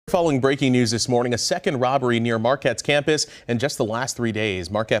Following breaking news this morning, a second robbery near Marquette's campus in just the last 3 days.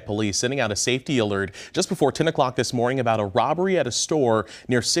 Marquette police sending out a safety alert just before 10 o'clock this morning about a robbery at a store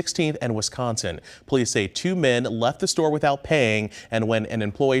near 16th and Wisconsin. Police say 2 men left the store without paying, and when an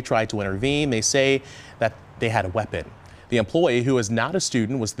employee tried to intervene, they say that they had a weapon. The employee, who is not a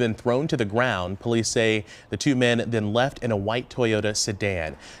student, was then thrown to the ground. Police say the 2 men then left in a white Toyota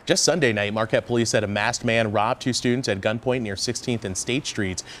sedan. Just Sunday night, Marquette police said a masked man robbed 2 students at gunpoint near 16th and State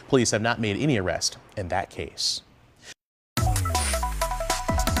Streets. Police have not made any arrest in that case.